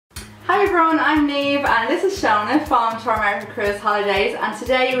Hi everyone, I'm Niamh and this is Shona from TourAmerica Cruise Holidays, and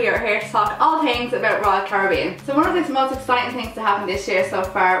today we are here to talk all things about Royal Caribbean. So one of the most exciting things to happen this year so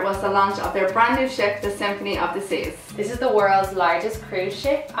far was the launch of their brand new ship, the Symphony of the Seas. This is the world's largest cruise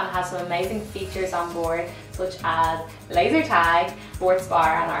ship and has some amazing features on board such as laser tag, sports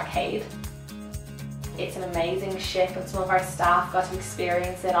bar and arcade. It's an amazing ship and some of our staff got to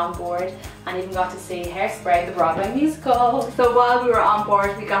experience it on board and even got to see Hairspray, the Broadway musical. So while we were on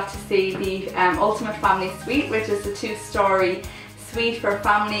board we got to see the Ultimate Family Suite, which is the two-storey suite for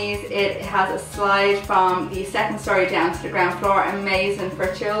families. It has a slide from the second story down to the ground floor, amazing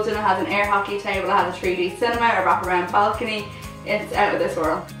for children. It has an air hockey table, it has a 3D cinema, a wraparound balcony. It's out of this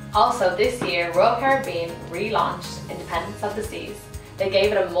world. Also this year, Royal Caribbean relaunched Independence of the Seas. They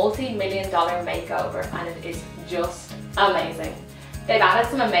gave it a multi-million-dollar makeover and it is just amazing. They've added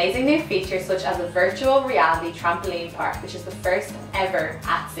some amazing new features such as a virtual reality trampoline park, which is the first ever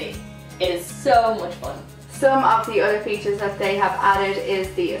at sea. It is so much fun. Some of the other features that they have added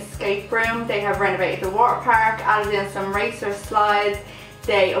is the escape room. They have renovated the water park, added in some racer slides,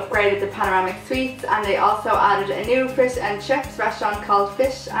 they upgraded the panoramic suites, and they also added a new fish and chips restaurant called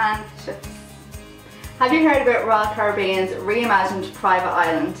Fish and Chips. Have you heard about Royal Caribbean's reimagined private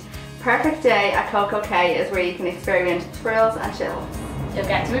island? Perfect Day at Coco Cay is where you can experience thrills and chills. You'll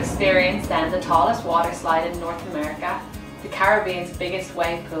get to experience then the tallest water slide in North America, the Caribbean's biggest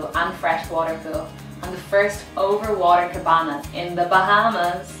wave pool and freshwater pool, and the first overwater cabanas in the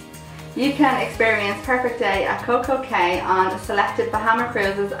Bahamas. You can experience Perfect Day at Coco Cay on selected Bahama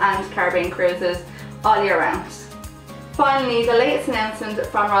cruises and Caribbean cruises all year round. Finally, the latest announcement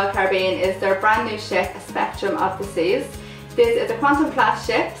from Royal Caribbean is their brand new ship, Specture of the Seas. This is a quantum class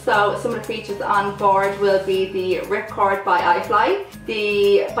ship, so some of the features on board will be the ripcord by iFly,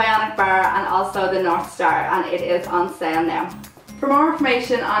 the bionic bar and also the North Star, and it is on sale now. For more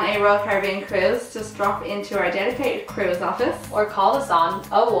information on a Royal Caribbean cruise, just drop into our dedicated cruise office or call us on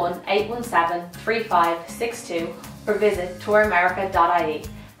 01 817 3562 or visit TourAmerica.ie.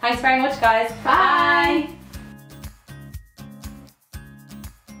 Thanks very much guys. Bye!